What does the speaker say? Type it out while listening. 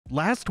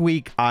Last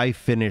week, I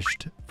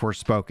finished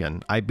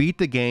Forspoken. I beat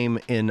the game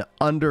in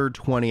under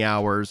 20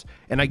 hours,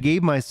 and I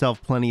gave myself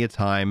plenty of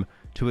time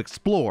to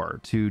explore,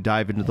 to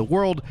dive into the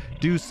world,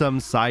 do some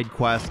side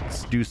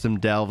quests, do some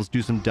delves,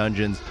 do some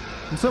dungeons,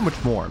 and so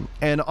much more.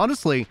 And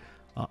honestly,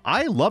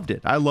 I loved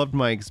it. I loved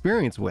my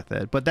experience with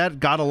it, but that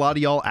got a lot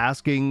of y'all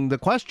asking the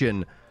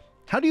question,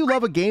 how do you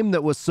love a game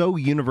that was so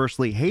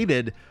universally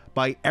hated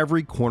by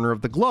every corner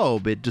of the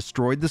globe? It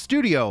destroyed the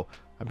studio.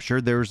 I'm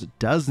sure there's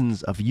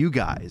dozens of you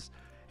guys.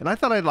 And I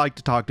thought I'd like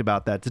to talk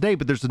about that today,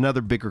 but there's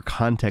another bigger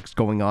context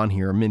going on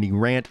here, a mini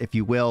rant, if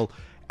you will,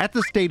 at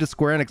the state of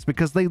Square Enix,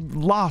 because they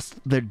lost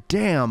their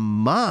damn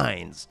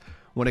minds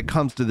when it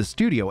comes to the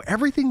studio.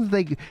 Everything that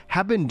they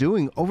have been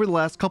doing over the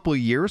last couple of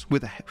years,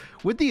 with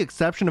the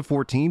exception of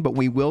 14, but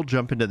we will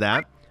jump into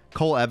that.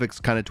 Cole Evix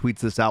kind of tweets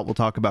this out. We'll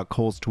talk about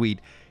Cole's tweet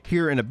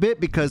here in a bit,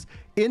 because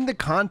in the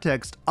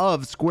context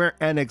of Square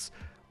Enix,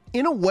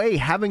 in a way,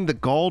 having the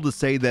gall to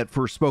say that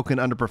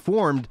Forspoken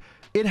underperformed,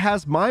 it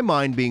has my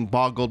mind being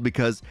boggled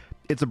because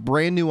it's a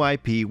brand new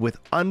IP with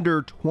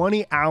under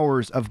 20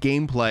 hours of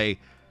gameplay.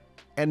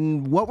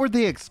 And what were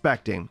they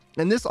expecting?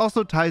 And this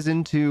also ties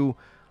into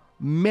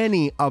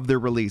many of their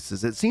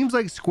releases. It seems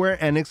like Square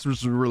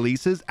Enix's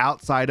releases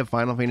outside of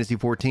Final Fantasy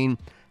XIV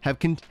have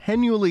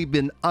continually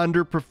been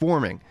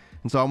underperforming.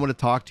 And so I want to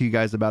talk to you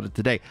guys about it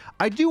today.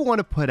 I do want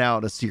to put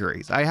out a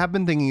series. I have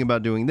been thinking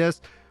about doing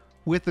this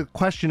with the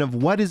question of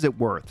what is it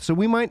worth? So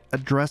we might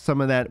address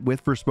some of that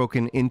with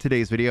Forspoken in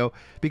today's video,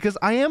 because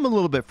I am a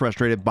little bit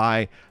frustrated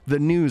by the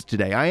news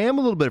today. I am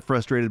a little bit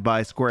frustrated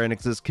by Square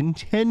Enix's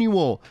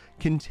continual,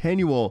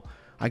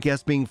 I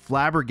guess, being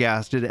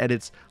flabbergasted at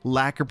its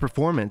lack of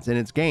performance in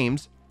its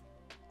games.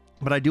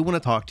 But I do want to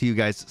talk to you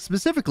guys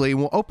specifically,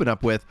 and we'll open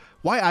up with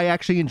why I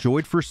actually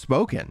enjoyed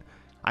Forspoken.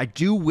 I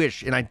do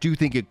wish, and I do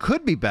think it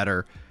could be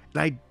better,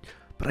 but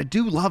I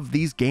do love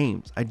these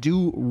games. I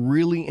do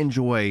really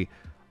enjoy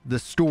the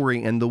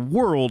story and the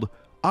world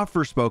of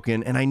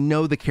Forspoken, and I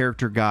know the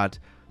character got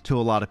to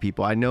a lot of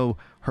people. I know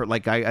her,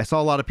 like I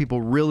saw a lot of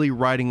people really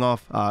writing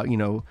off,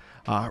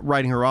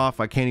 writing her off.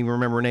 I can't even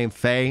remember her name.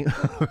 Frey.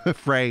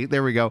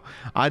 There we go.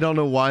 I don't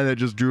know why that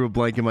just drew a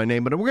blank in my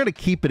name, but we're going to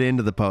keep it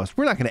into the post.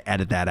 We're not going to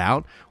edit that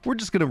out. We're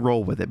just going to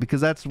roll with it,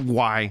 because that's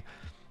why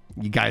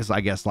you guys,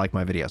 I guess, like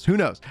my videos. Who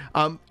knows?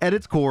 At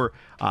its core,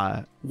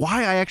 why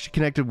I actually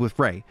connected with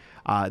Frey.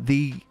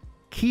 The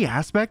key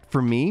aspect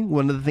for me,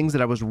 one of the things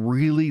that I was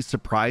really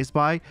surprised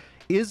by,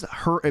 is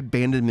her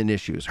abandonment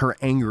issues, her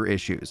anger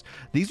issues.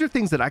 These are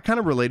things that I kind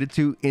of related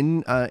to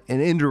in an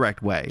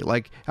indirect way.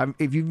 Like,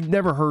 if you've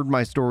never heard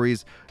my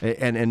stories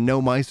and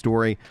know my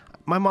story,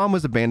 my mom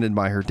was abandoned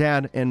by her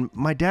dad, and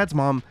my dad's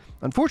mom,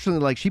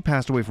 unfortunately, like, she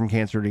passed away from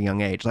cancer at a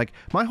young age. Like,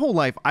 my whole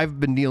life, I've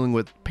been dealing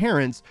with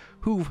parents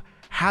who've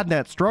had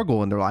that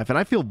struggle in their life, and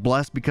I feel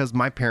blessed because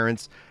my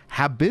parents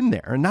have been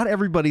there, and not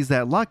everybody's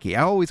that lucky.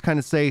 I always kind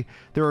of say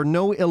there are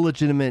no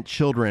illegitimate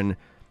children,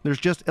 there's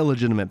just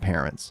illegitimate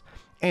parents.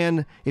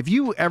 And if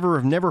you ever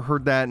have never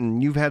heard that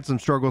and you've had some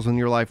struggles in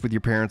your life with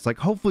your parents, like,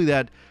 hopefully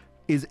that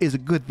is a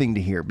good thing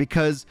to hear,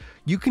 because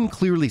you can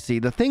clearly see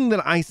the thing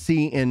that I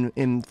see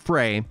in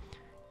Frey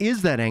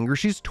is that anger.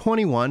 She's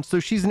 21, so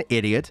she's an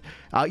idiot.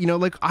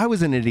 Like, I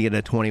was an idiot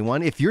at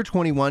 21. If you're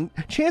 21,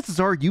 chances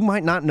are you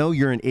might not know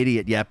you're an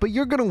idiot yet, but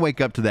you're going to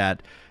wake up to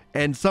that.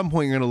 And at some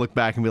point you're going to look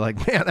back and be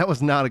like, man, that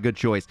was not a good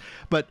choice.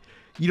 But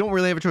you don't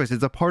really have a choice.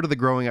 It's a part of the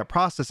growing up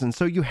process. And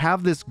so you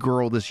have this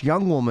girl, this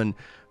young woman,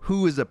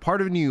 who is a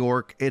part of New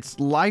York. Its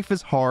life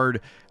is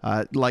hard.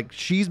 Like,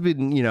 she's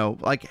been,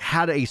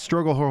 had a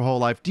struggle her whole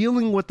life,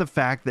 dealing with the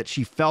fact that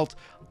she felt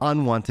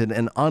unwanted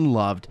and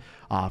unloved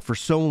for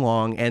so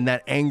long, and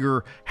that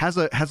anger has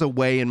a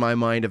way, in my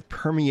mind, of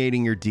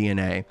permeating your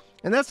DNA.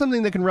 And that's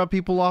something that can rub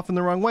people off in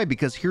the wrong way,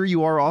 because here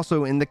you are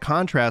also in the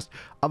contrast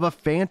of a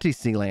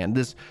fantasy land,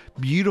 this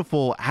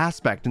beautiful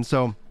aspect. And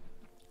so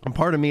a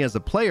part of me as a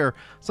player,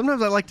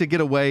 sometimes I like to get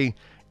away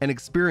and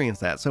experience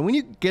that. So when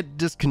you get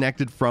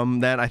disconnected from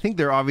that, I think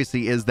there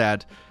obviously is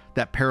that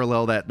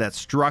parallel, that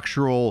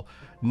structural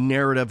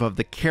narrative of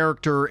the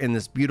character in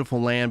this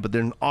beautiful land, but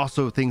then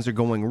also things are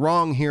going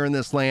wrong here in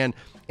this land.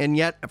 And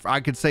yet, if I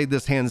could say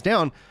this hands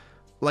down,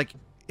 like,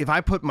 if I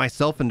put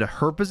myself into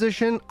her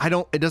position,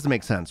 it doesn't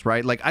make sense,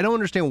 right? Like, I don't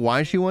understand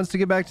why she wants to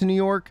get back to New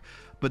York,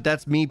 but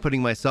that's me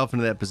putting myself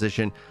into that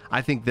position.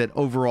 I think that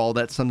overall,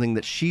 that's something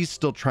that she's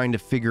still trying to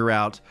figure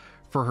out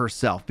for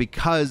herself,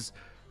 because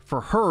for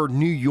her,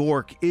 New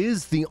York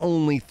is the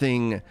only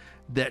thing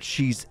that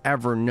she's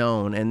ever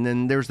known. And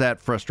then there's that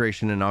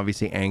frustration and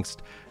obviously angst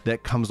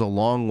that comes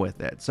along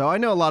with it. So I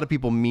know a lot of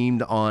people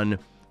memed on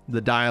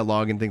the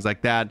dialogue and things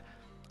like that.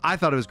 I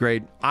thought it was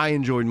great. I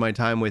enjoyed my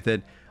time with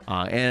it.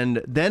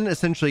 And then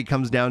essentially it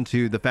comes down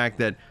to the fact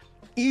that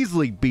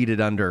easily beat it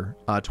under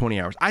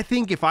 20 hours. I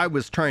think if I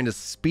was trying to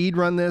speed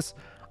run this,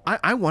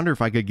 I wonder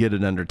if I could get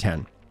it under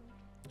 10.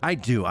 I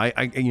do.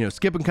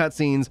 Skipping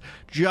cutscenes,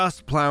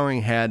 just plowing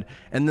ahead.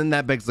 And then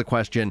that begs the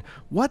question,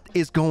 what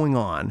is going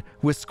on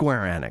with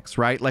Square Enix,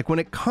 right? Like when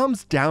it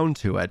comes down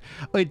to it,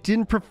 it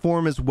didn't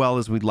perform as well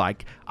as we'd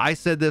like. I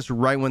said this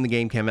right when the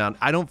game came out.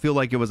 I don't feel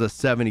like it was a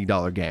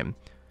 $70 game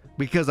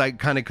because I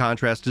kind of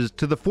contrasted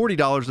to the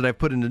 $40 that I've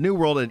put into New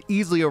World at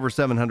easily over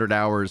 700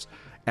 hours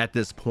at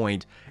this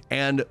point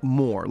and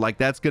more. Like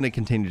that's going to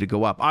continue to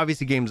go up.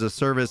 Obviously, games as a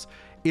service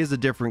is a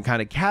different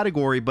kind of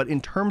category, but in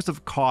terms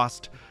of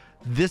cost,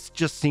 this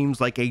just seems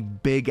like a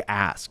big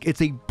ask.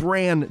 It's a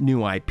brand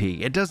new IP.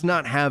 It does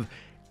not have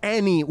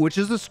any, which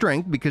is a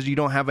strength because you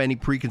don't have any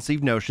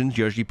preconceived notions.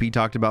 Yoshi P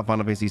talked about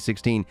Final Fantasy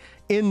 16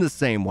 in the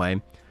same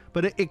way,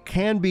 but it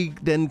can be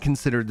then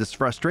considered this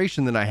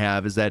frustration that I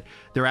have is that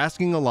they're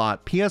asking a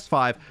lot.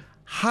 PS5,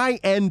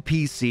 high-end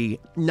PC,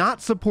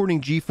 not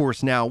supporting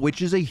GeForce Now,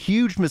 which is a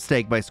huge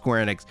mistake by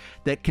Square Enix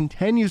that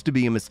continues to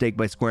be a mistake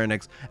by Square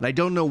Enix. And I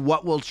don't know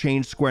what will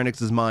change Square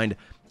Enix's mind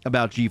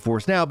about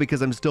GeForce Now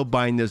because I'm still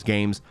buying those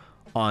games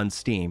on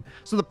Steam.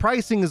 So the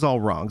pricing is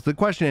all wrong. So the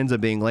question ends up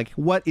being like,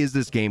 what is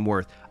this game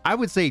worth? I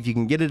would say if you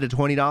can get it at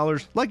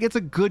 $20, like it's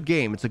a good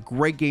game. It's a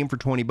great game for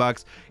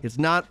 $20. It's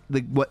not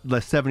the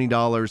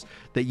 $70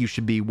 that you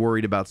should be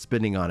worried about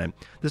spending on it.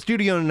 The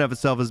studio in and of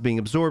itself is being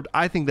absorbed.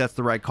 I think that's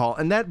the right call.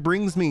 And that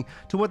brings me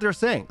to what they're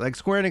saying. Like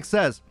Square Enix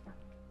says,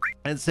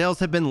 and sales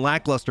have been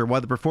lackluster.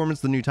 While the performance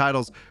of the new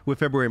titles with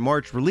February and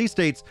March release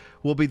dates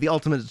will be the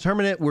ultimate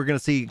determinant, we're going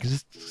to see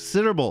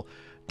considerable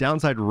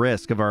downside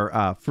risk of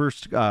our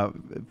first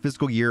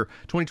fiscal year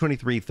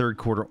 2023 third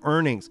quarter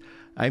earnings.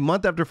 A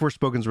month after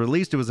Forspoken's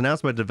released, it was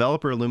announced by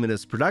developer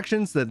Luminous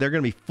Productions that they're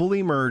going to be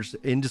fully merged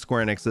into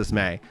Square Enix this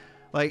May.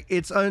 Like,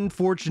 it's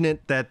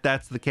unfortunate that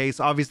that's the case.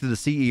 Obviously, the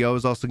CEO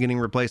is also getting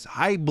replaced.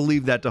 I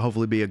believe that to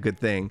hopefully be a good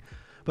thing.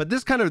 But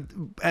this kind of,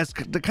 as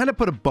to kind of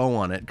put a bow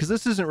on it, because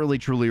this isn't really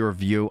truly a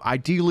review.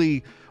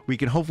 Ideally, we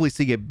can hopefully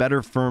see a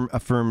better firm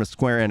as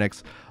Square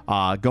Enix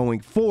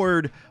going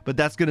forward, but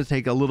that's going to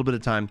take a little bit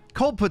of time.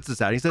 Cole puts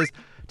this out. He says,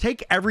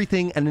 take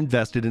everything and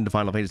invest it into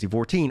Final Fantasy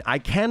 14. I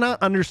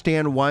cannot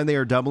understand why they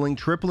are doubling,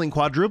 tripling,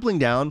 quadrupling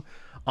down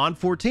on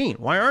 14.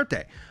 Why aren't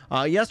they?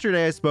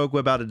 Yesterday, I spoke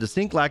about a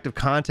distinct lack of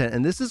content,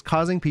 and this is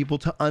causing people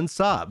to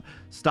unsub.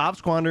 Stop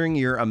squandering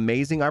your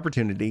amazing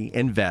opportunity.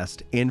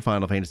 Invest in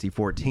Final Fantasy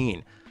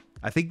 14.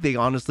 I think they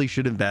honestly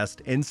should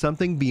invest in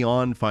something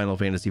beyond Final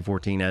Fantasy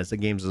 14 as a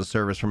games as a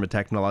service from a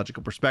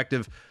technological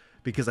perspective,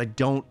 because I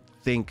don't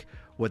think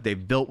what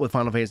they've built with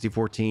Final Fantasy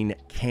 14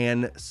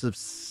 can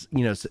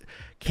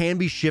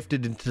be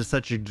shifted into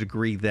such a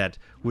degree that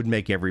would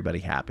make everybody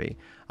happy.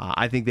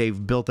 I think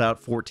they've built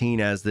out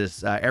 14 as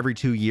this every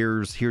 2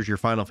 years, here's your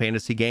Final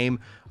Fantasy game,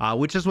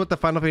 which is what the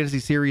Final Fantasy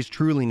series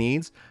truly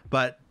needs,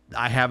 but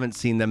I haven't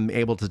seen them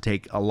able to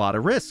take a lot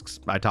of risks.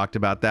 I talked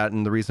about that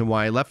and the reason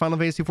why I left Final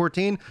Fantasy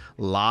 14.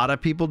 A lot of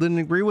people didn't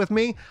agree with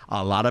me.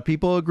 A lot of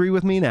people agree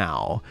with me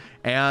now.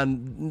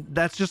 And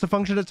that's just a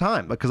function of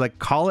time because I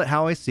call it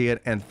how I see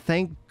it. And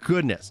thank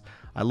goodness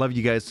I love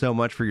you guys so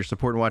much for your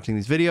support in watching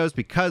these videos,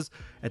 because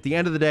at the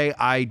end of the day,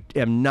 I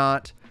am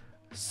not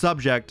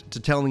subject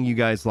to telling you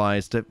guys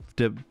lies to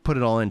put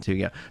it all into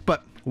you.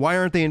 But why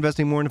aren't they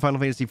investing more into Final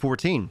Fantasy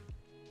 14?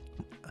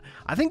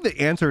 I think the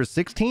answer is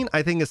 16.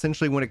 I think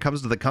essentially when it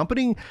comes to the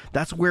company,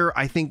 that's where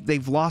I think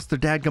they've lost their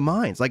dadgum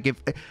minds. Like,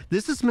 if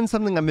this has been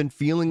something I've been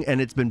feeling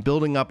and it's been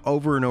building up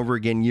over and over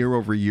again, year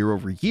over year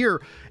over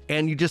year,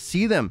 and you just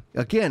see them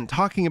again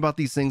talking about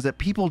these things that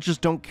people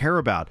just don't care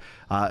about.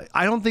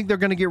 I don't think they're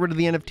going to get rid of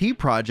the NFT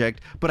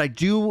project, but I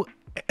do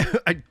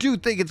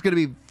think it's going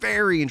to be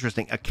very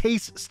interesting. A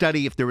case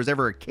study, if there was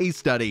ever a case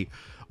study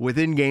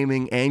within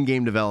gaming and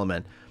game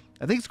development.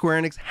 I think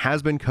Square Enix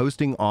has been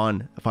coasting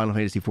on Final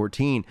Fantasy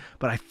 14,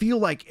 but I feel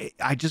like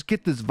I just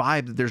get this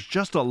vibe that there's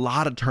just a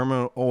lot of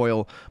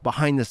turmoil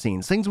behind the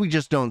scenes, things we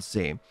just don't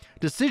see.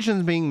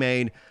 Decisions being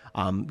made,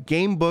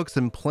 game books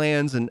and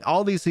plans and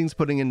all these things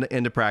putting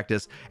into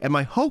practice. And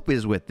my hope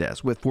is with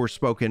this, with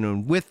Forspoken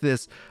and with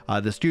this,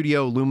 the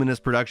studio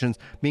Luminous Productions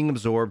being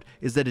absorbed,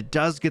 is that it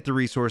does get the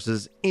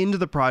resources into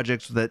the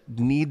projects that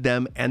need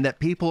them and that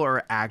people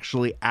are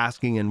actually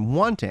asking and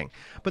wanting.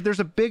 But there's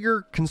a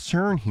bigger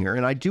concern here,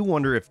 and I do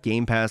wonder if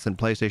Game Pass and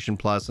PlayStation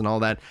Plus and all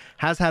that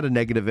has had a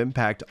negative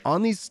impact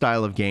on these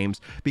style of games,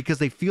 because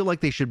they feel like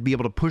they should be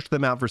able to push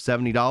them out for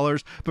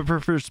 $70, but for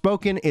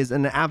Forspoken is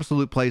an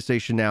absolute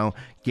PlayStation Now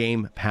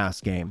Game Pass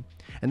game.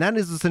 And that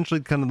is essentially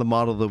kind of the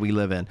model that we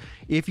live in.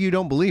 If you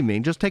don't believe me,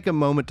 just take a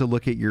moment to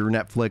look at your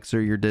Netflix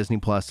or your Disney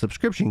Plus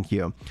subscription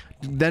queue.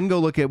 Then go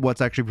look at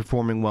what's actually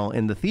performing well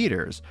in the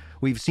theaters.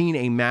 We've seen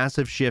a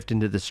massive shift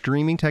into the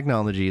streaming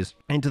technologies,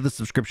 into the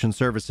subscription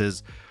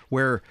services,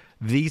 where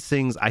these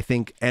things, I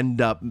think,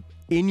 end up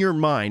in your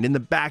mind, in the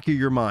back of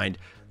your mind.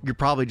 You're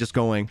probably just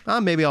going,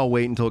 maybe I'll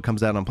wait until it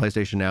comes out on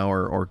PlayStation Now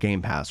or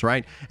Game Pass,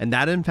 right? And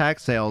that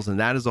impacts sales, and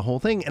that is the whole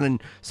thing. And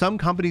then some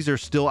companies are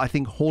still, I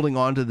think, holding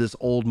on to this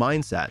old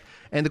mindset.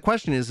 And the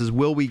question is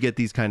will we get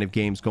these kind of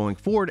games going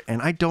forward?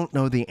 And I don't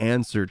know the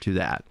answer to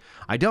that.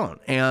 I don't.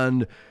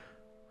 And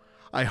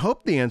I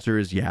hope the answer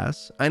is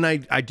yes. And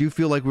I do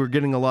feel like we're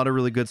getting a lot of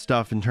really good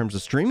stuff in terms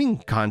of streaming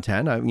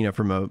content, you know,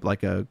 from a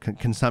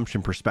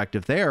consumption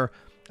perspective there.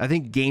 I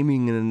think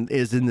gaming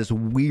is in this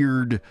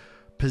weird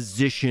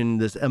position,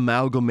 this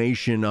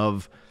amalgamation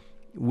of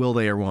will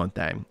they or won't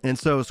they? And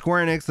so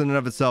Square Enix in and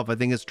of itself, I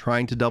think, is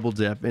trying to double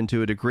dip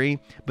into a degree.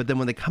 But then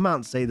when they come out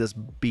and say this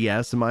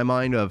BS in my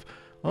mind of,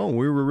 oh,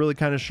 we were really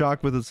kind of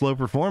shocked with its low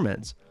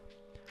performance.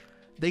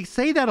 They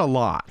say that a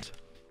lot.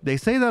 They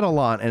say that a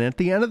lot. And at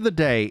the end of the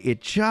day,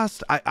 it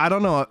just, I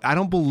don't know. I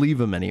don't believe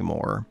them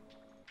anymore.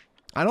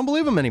 I don't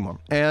believe them anymore.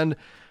 And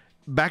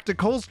back to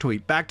Cole's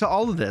tweet, back to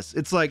all of this.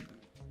 It's like,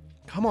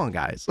 come on,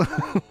 guys.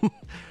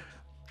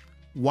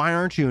 Why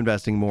aren't you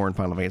investing more in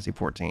Final Fantasy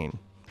 14?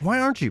 Why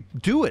aren't you?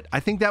 Do it. I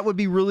think that would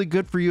be really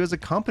good for you as a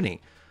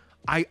company.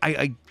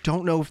 I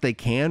don't know if they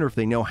can or if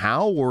they know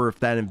how, or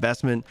if that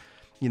investment,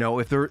 you know,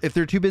 if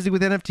they're too busy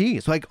with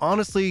NFTs. Like,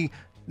 honestly,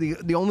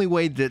 the only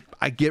way that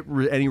I get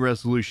any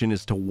resolution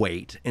is to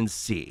wait and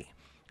see.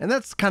 And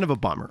that's kind of a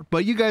bummer.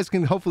 But you guys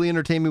can hopefully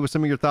entertain me with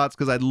some of your thoughts,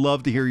 because I'd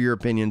love to hear your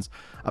opinions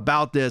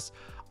about this.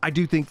 I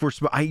do think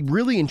I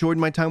really enjoyed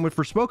my time with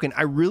Forspoken.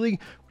 I really,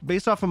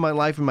 based off of my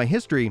life and my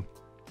history,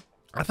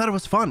 I thought it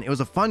was fun. It was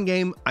a fun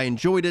game. I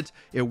enjoyed it.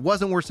 It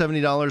wasn't worth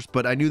 $70,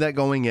 but I knew that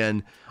going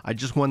in. I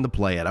just wanted to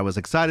play it. I was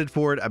excited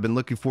for it. I've been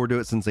looking forward to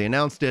it since they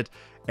announced it,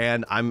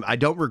 and I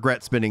don't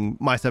regret spending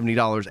my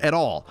 $70 at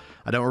all.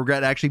 I don't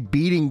regret actually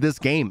beating this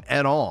game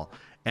at all.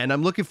 And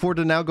I'm looking forward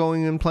to now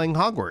going and playing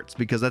Hogwarts,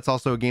 because that's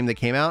also a game that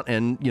came out,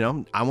 and you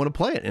know, I want to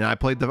play it. And I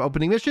played the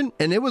opening mission,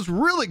 and it was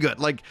really good.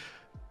 Like,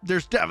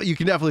 you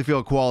can definitely feel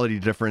a quality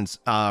difference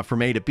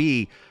from A to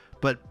B,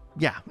 but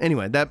yeah,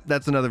 anyway,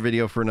 that's another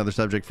video for another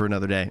subject for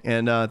another day.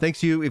 And thanks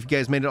to you if you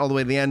guys made it all the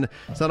way to the end.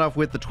 Start off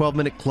with the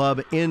 12-minute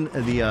club in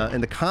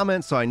the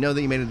comments, so I know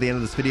that you made it to the end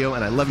of this video,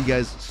 and I love you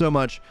guys so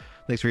much.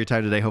 Thanks for your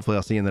time today. Hopefully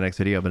I'll see you in the next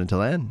video, but until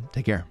then,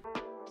 take care.